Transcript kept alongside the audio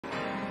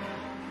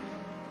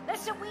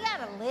listen, we got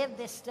to live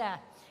this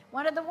stuff.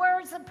 One of the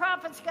words the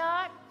prophets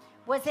got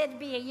was it'd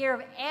be a year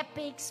of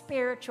epic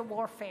spiritual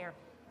warfare.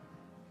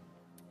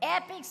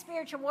 Epic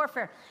spiritual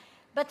warfare.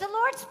 But the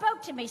Lord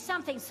spoke to me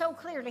something so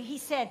clearly. He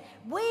said,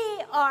 we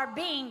are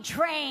being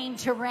trained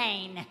to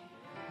reign.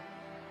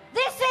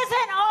 This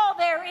isn't all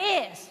there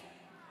is.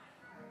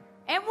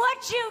 And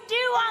what you do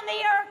on the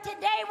earth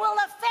today will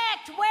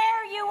affect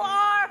where you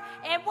are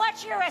and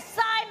what your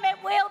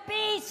assignment will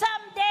be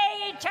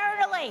someday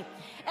eternally.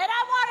 And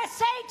I want to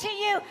say to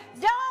you,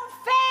 don't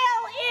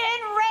fail in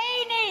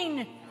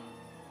reigning.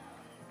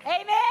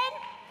 Amen?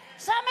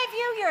 Some of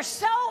you, you're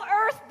so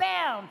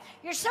earthbound.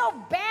 You're so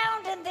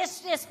bound in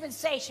this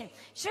dispensation.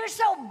 You're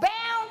so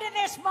bound in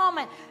this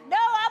moment. No,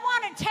 I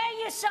want to tell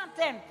you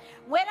something.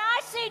 When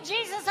I see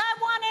Jesus, I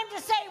want him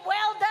to say,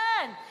 well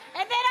done.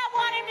 And then I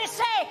want him to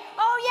say,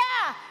 oh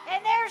yeah,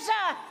 and there's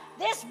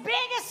this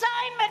big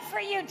assignment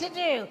for you to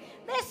do.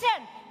 Listen,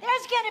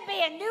 there's going to be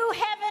a new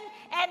heaven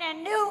and a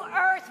new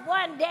earth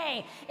one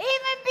day.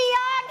 Even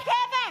beyond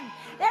heaven,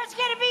 there's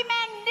going to be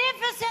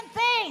magnificent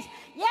things.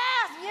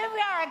 Yes, you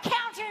are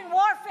encountering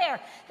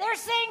warfare. There's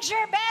things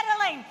you're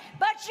battling.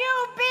 But you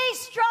be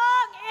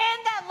strong in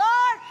the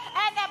Lord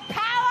and the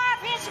power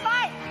of his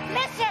might.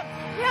 Listen,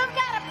 you've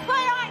got to put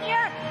on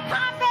your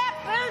combat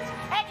boots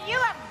and you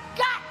have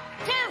got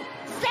to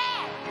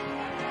stand.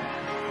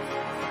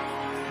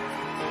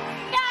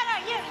 No,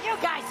 you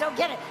guys don't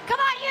get it. Come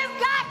on, you've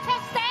got to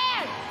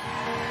stand.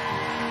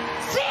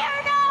 See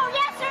or no?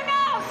 Yes or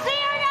no?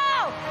 See or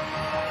no?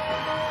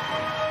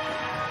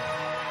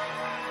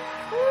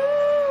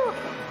 Woo.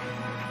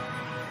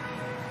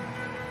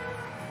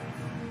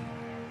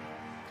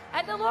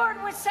 And the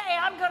Lord would say,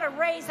 I'm going to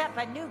raise up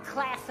a new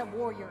class of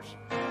warriors.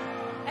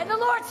 And the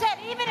Lord said,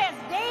 even as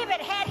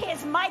David had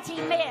his mighty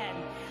men,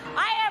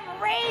 I am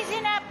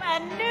raising up a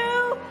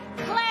new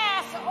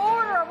class,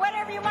 order,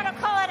 whatever you want to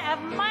call it,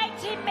 of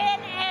mighty men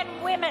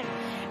and women.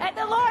 And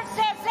the Lord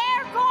says,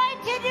 they're going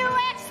to do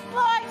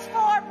exploits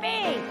for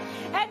me.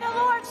 And the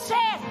Lord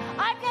says,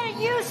 I'm going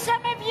to use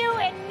some of you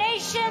in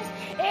nations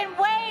in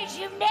ways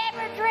you've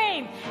never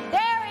dreamed.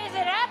 There is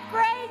an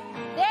upgrade.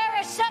 There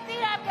is something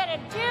I'm going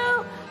to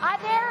do.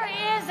 There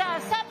is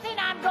something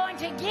I'm going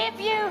to give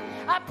you.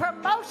 A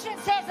promotion,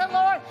 says the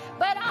Lord.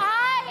 But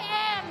I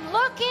am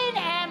looking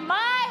and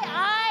my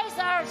eyes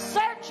are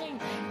searching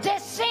to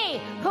see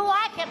who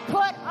I can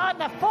put on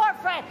the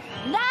forefront.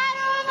 Not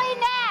only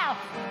now,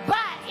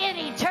 but in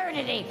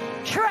eternity.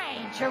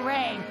 Train to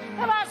reign.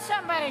 Come on,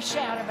 somebody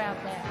shout about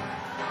that.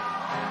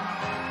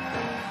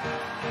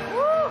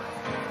 Woo!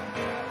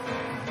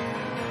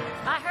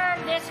 I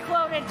heard this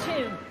quoted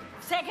too.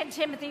 2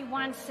 Timothy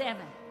 1:7.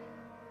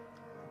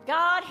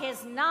 God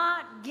has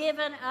not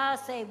given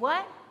us a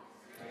what?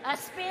 A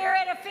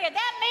spirit of fear.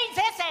 That means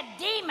it's a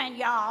demon,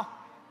 y'all.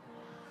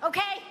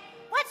 Okay?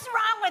 What's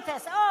wrong with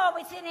us? Oh,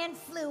 it's an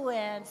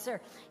influence.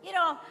 Or,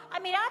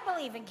 I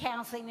believe in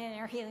counseling and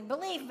inner healing.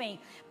 Believe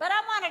me. But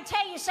I want to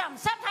tell you something.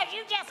 Sometimes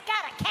you just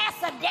got to cast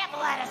the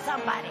devil out of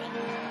somebody.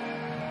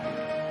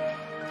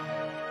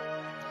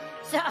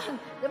 So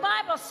the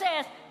Bible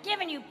says,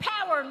 giving you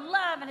power,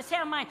 love, and a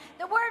sound mind.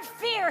 The word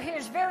fear here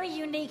is very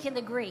unique in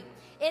the Greek.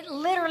 It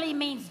literally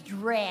means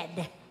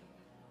dread.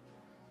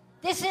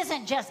 This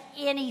isn't just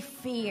any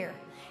fear.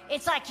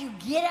 It's like you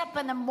get up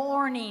in the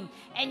morning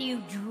and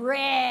you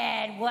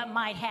dread what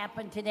might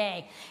happen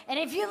today. And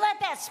if you let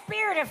that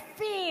spirit of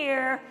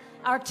fear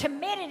or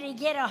timidity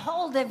get a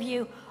hold of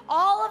you,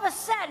 all of a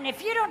sudden,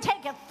 if you don't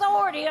take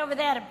authority over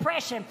that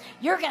oppression,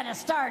 you're going to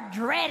start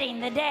dreading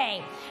the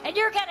day. And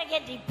you're going to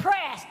get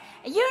depressed.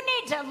 You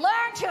need to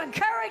learn to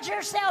encourage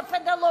yourself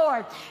in the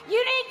Lord.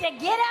 You need to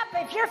get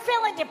up if you're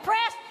feeling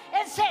depressed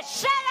and say,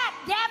 shut up,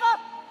 devil.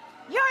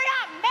 You're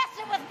not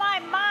messing with my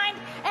mind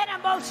and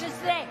emotions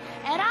today.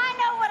 And I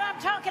know what I'm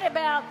talking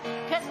about,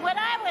 because when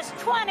I was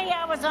 20,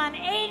 I was on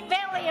 8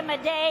 Valium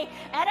a day,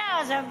 and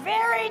I was a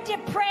very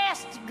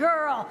depressed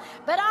girl.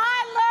 But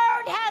I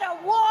learned how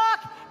to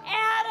walk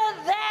out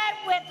of that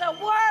with the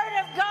Word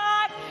of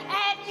God,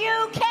 and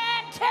you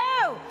can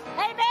too.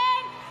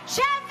 Amen?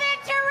 Shout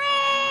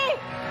victory!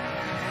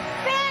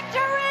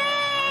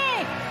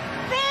 Victory!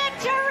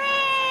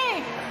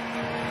 Victory!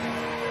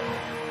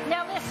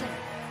 Now listen.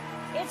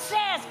 It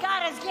says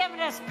God has given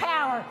us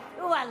power.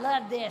 Ooh, I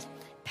love this.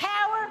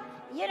 Power,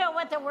 you know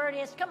what the word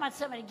is? Come on,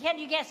 somebody. Can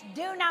you guess?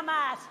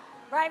 Dunamis.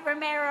 Right,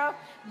 Romero?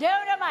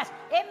 Dunamis.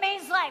 It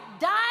means like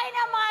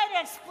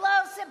dynamite,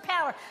 explosive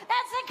power.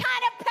 That's the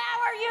kind of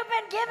power you've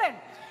been given.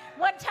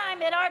 One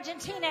time in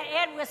Argentina,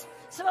 Ed was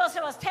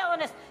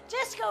telling us,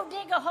 just go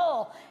dig a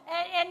hole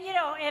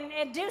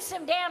and do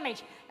some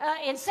damage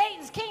in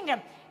Satan's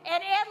kingdom.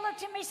 And Ed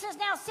looked at me and says,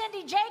 now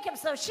Cindy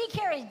Jacobs, though, she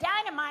carries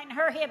dynamite in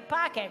her hip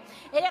pocket.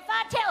 And if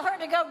I tell her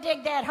to go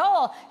dig that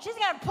hole, she's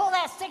got to pull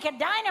that stick of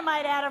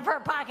dynamite out of her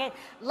pocket,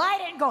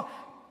 light it, and go,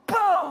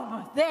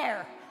 boom,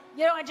 there.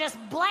 And just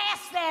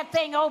blast that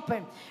thing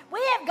open.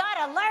 We have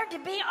got to learn to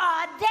be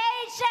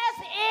audacious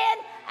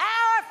in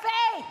our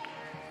faith.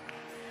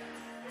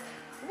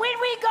 When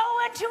we go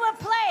into a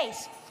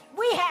place,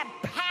 we have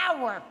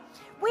power.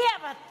 We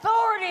have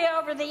authority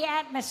over the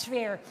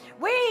atmosphere.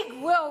 We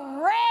will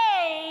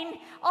reign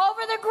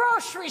over the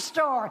grocery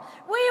store.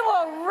 We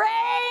will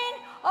reign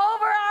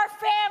over our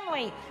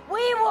family.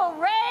 We will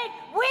reign.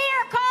 We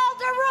are called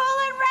to rule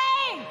and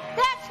reign.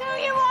 That's who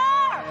you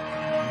are.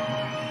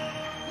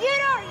 You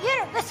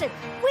don't, listen,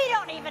 we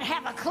don't even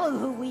have a clue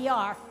who we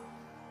are.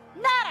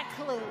 Not a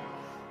clue.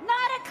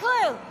 Not a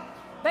clue.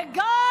 But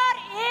God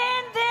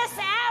in this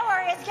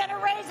hour is going to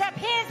raise up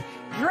His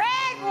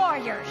dread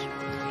warriors,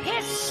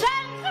 His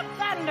sons of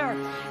thunder.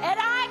 And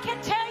I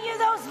can tell you,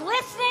 those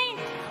listening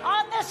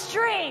on the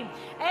stream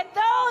and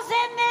those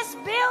in this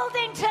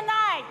building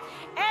tonight,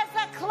 as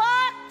the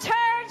clock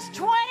turns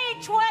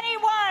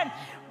 2021,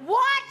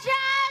 watch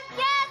out,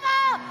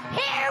 devil!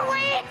 Here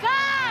we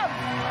come!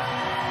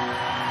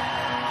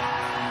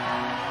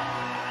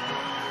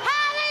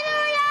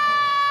 Hallelujah!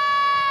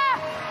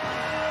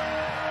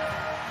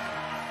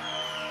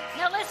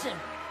 Now listen.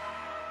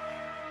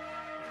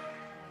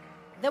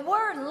 The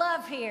word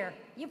love here,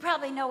 you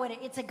probably know what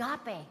it's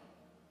agape.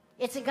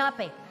 It's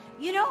agape.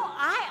 You know,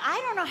 I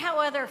don't know how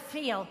others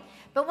feel,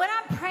 but when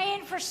I'm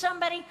praying for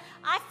somebody,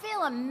 I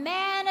feel a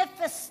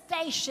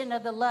manifestation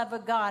of the love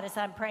of God as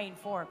I'm praying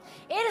for them.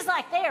 It is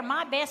like they are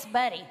my best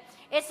buddy.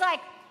 It's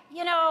like,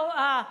 you know,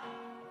 I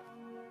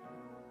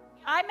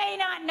may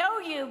not know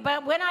you,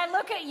 but when I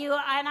look at you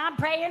and I'm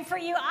praying for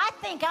you, I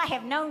think I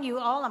have known you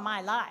all of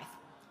my life.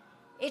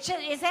 Is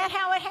that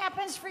how it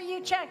happens for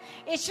you, Chuck?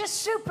 It's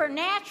just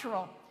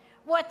supernatural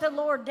what the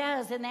Lord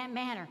does in that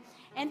manner.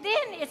 And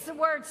then it's the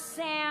word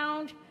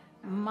sound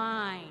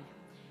mind.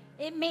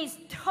 It means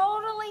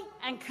totally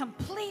and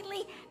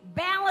completely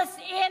balanced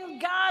in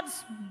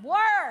God's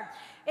word.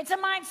 It's a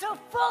mind so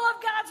full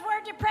of God's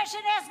word,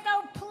 depression has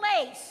no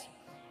place.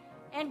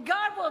 And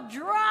God will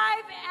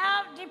drive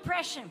out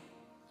depression.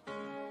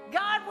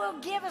 God will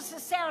give us a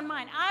sound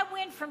mind. I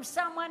went from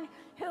someone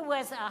who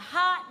was a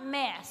hot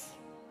mess,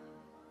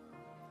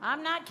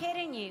 I'm not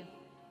kidding you,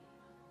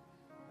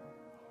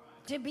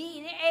 to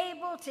being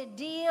able to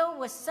deal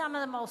with some of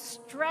the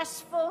most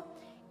stressful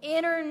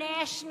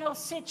international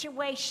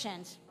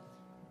situations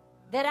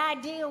that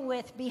I deal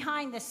with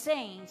behind the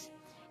scenes.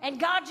 And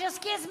God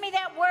just gives me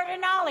that word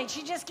of knowledge.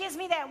 He just gives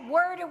me that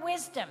word of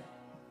wisdom.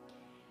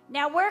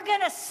 Now we're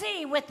going to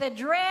see with the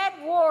dread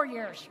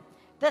warriors,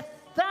 the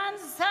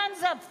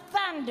sons of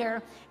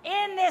thunder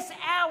in this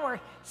hour,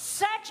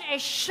 such a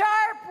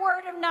sharp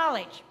word of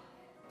knowledge.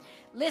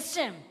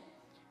 Listen,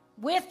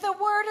 with the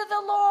word of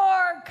the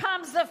Lord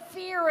comes the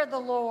fear of the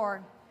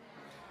Lord.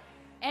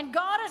 And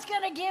God is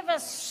going to give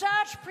us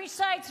such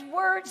precise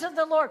words of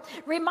the Lord.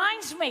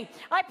 Reminds me,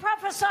 I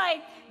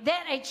prophesied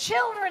that a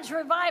children's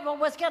revival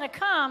was going to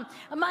come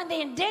among the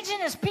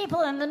indigenous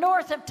people in the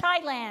north of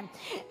Thailand.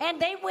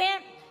 And they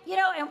went, you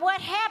know, and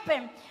what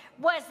happened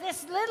was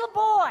this little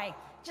boy,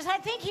 I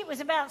think he was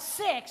about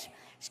 6,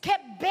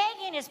 kept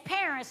begging his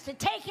parents to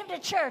take him to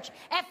church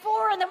at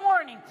 4 in the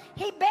morning.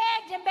 He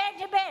begged and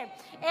begged and begged.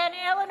 And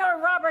Eleanor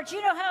Roberts,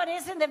 you know how it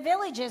is in the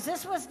villages.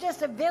 This was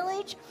just a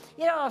village,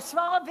 you know, a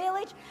small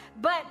village.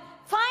 But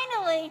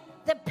finally,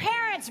 the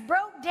parents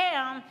broke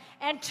down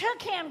and took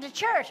him to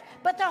church.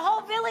 But the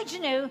whole village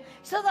knew,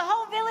 so the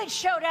whole village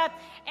showed up.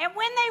 And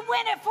when they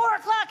went at 4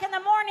 o'clock in the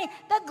morning,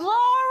 the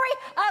glory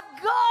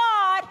of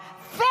God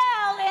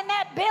fell in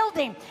that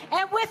building.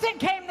 And with it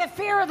came the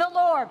fear of the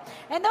Lord.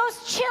 And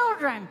those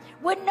children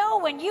would know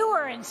when you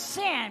were in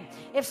sin.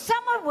 If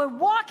someone would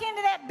walk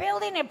into that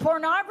building in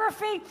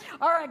pornography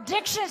or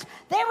addictions,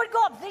 they would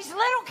go up, these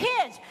little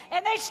kids,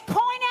 and they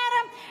point at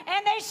them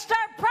and they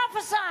start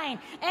prophesying.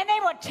 And they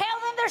would tell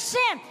them their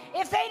sin.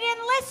 If they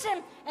didn't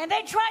listen and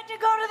they tried to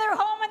go to their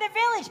home in the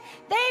village,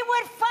 they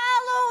would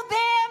follow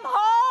them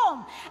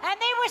home. And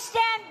they would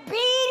stand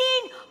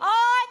beating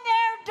on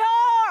their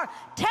door,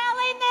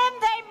 telling them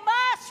they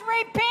must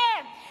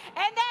repent.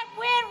 And that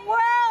went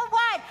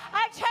worldwide.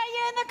 I tell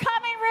you, in the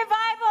coming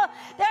revival,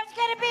 there's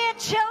going to be a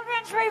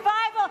children's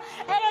revival,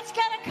 and it's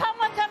going to come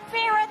with the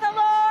fear of the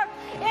Lord.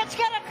 It's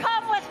going to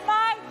come with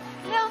my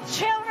little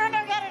children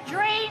who are going to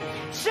dream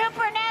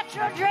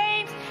supernatural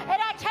dreams. And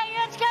I tell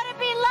you, it's going to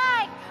be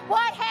like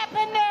what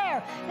happened there.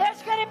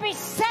 There's going to be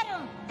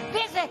settled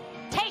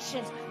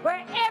visitations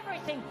where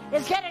everything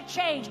is going to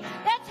change.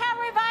 That's how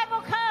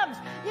revival comes.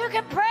 You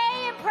can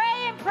pray and pray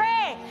and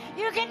pray.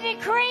 You can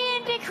decree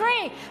and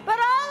decree. But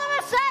all of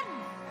a sudden,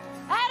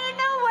 out of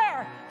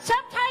nowhere,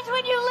 sometimes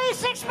when you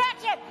least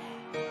expect it,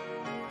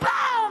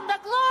 boom, the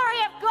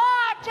glory of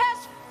God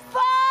just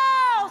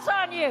falls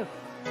on you.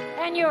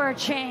 And you are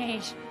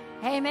changed.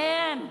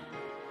 Amen.